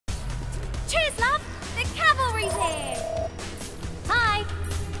Hi.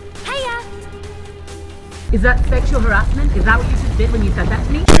 Hiya. Is that sexual harassment? Is that what you just did when you said that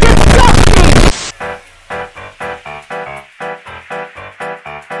to me?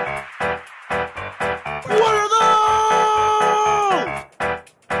 What are those?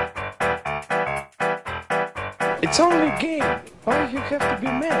 It's only a game. Why do you have to be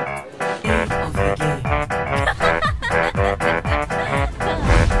mad? Game of the game.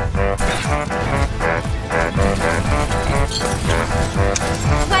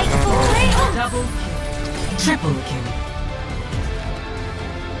 Double kill. Triple kill.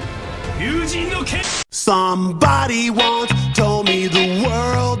 Somebody once told me the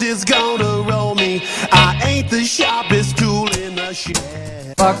world is gonna roll me. I ain't the sharpest tool in the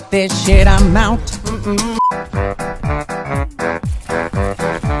shed. Fuck this shit, I'm out.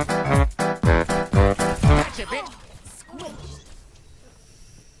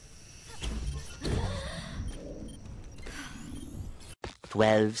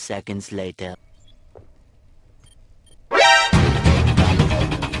 12 seconds later.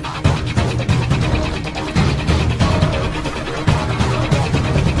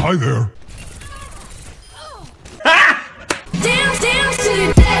 Hi there. Dance to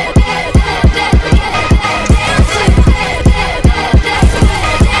the dead.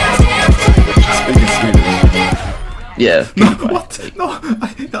 Yeah. No, what? No,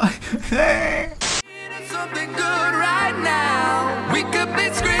 Something good right now. We could be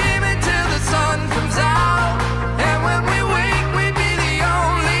screaming till the sun comes out. And when we wake, we'd be the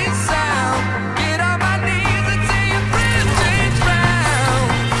only sound. Get on my knees and say your friends change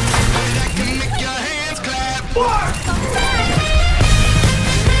round. I can make your hands clap.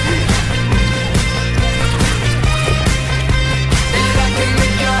 I can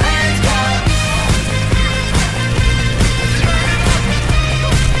make your hands clap.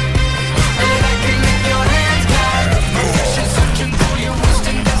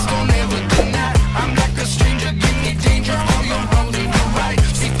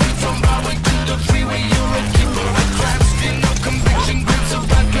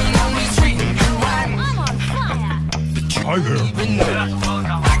 Hi there.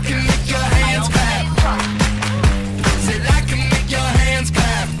 I can make your hands clap. Said I can make your hands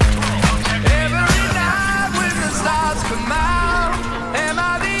clap. Every night when the stars come out, am I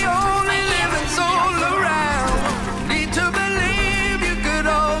the only living soul around? Need to believe you could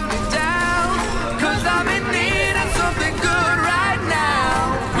hold me down, 'cause I'm in need of something good right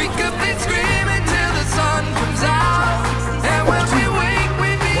now. We could be screaming till the sun comes out, and when we wake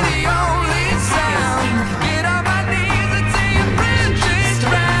we'd be the only sound. Get on my knees and say your friends change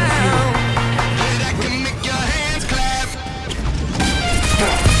round. I can make your hands clap.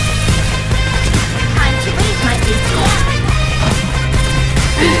 Time to raise my fist.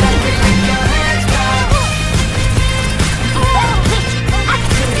 I can make your hands clap.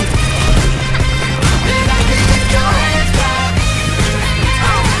 I can make your hands clap.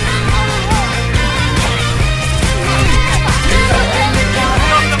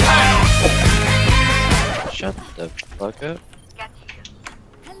 Shut the fuck up.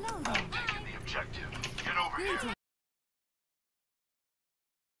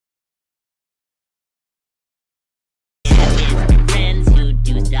 Friends who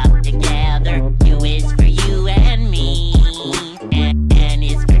do stuff together. You is for you and me, and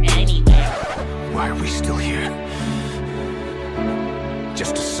is for anywhere. Why are we still here?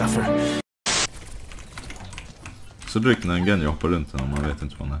 Just to suffer? Så direkt när en Genji hoppar runt och man vet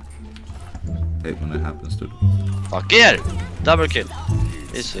inte vad han är. Hate when it happens, dude. Fuck er! Double kill.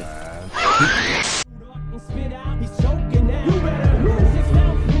 Easy.